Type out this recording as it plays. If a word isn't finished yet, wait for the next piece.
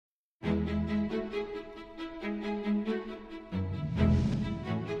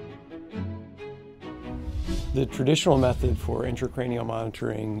The traditional method for intracranial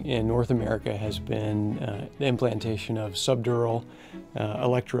monitoring in North America has been the implantation of subdural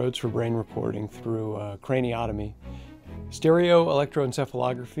electrodes for brain reporting through craniotomy. Stereo-electro,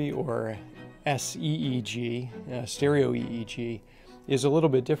 or SEEG, stereo-EEG, is a little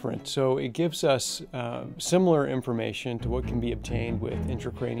bit different. So it gives us similar information to what can be obtained with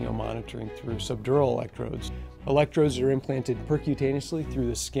intracranial monitoring through subdural electrodes. Electrodes are implanted percutaneously through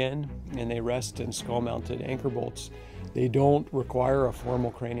the skin, and they rest in skull-mounted anchor bolts. They don't require a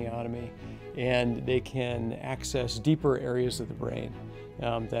formal craniotomy, and they can access deeper areas of the brain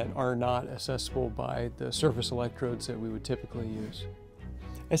that are not accessible by the surface electrodes that we would typically use.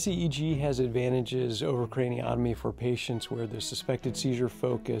 SEEG has advantages over craniotomy for patients where the suspected seizure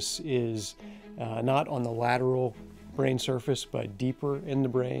focus is not on the lateral brain surface but deeper in the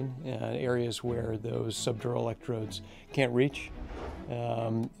brain, areas where those subdural electrodes can't reach.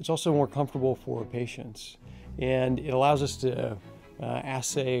 It's also more comfortable for patients, and it allows us to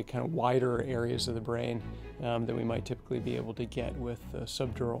assay kind of wider areas of the brain than we might typically be able to get with the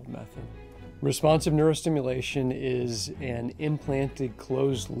subdural method. Responsive neurostimulation is an implanted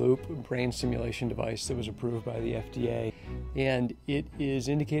closed-loop brain stimulation device that was approved by the FDA, and it is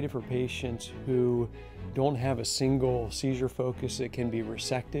indicated for patients who don't have a single seizure focus that can be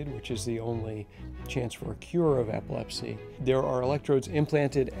resected, which is the only chance for a cure of epilepsy. There are electrodes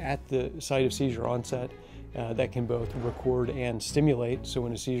implanted at the site of seizure onset that can both record and stimulate, so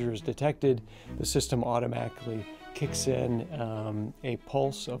when a seizure is detected, the system automatically kicks in a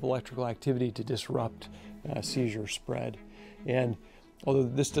pulse of electrical activity to disrupt seizure spread. And although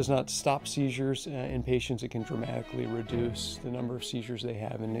this does not stop seizures in patients, it can dramatically reduce the number of seizures they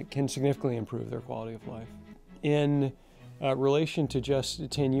have, and it can significantly improve their quality of life. In relation to just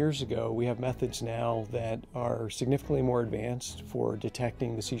 10 years ago, we have methods now that are significantly more advanced for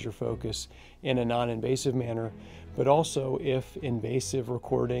detecting the seizure focus in a non-invasive manner, but also if invasive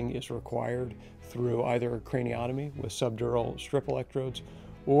recording is required through either craniotomy with subdural strip electrodes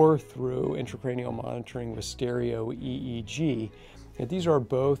or through intracranial monitoring with stereo-EEG. And these are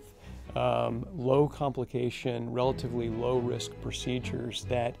both low complication, relatively low risk procedures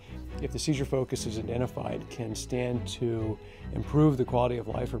that, if the seizure focus is identified, can stand to improve the quality of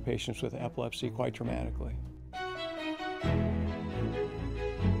life for patients with epilepsy quite dramatically.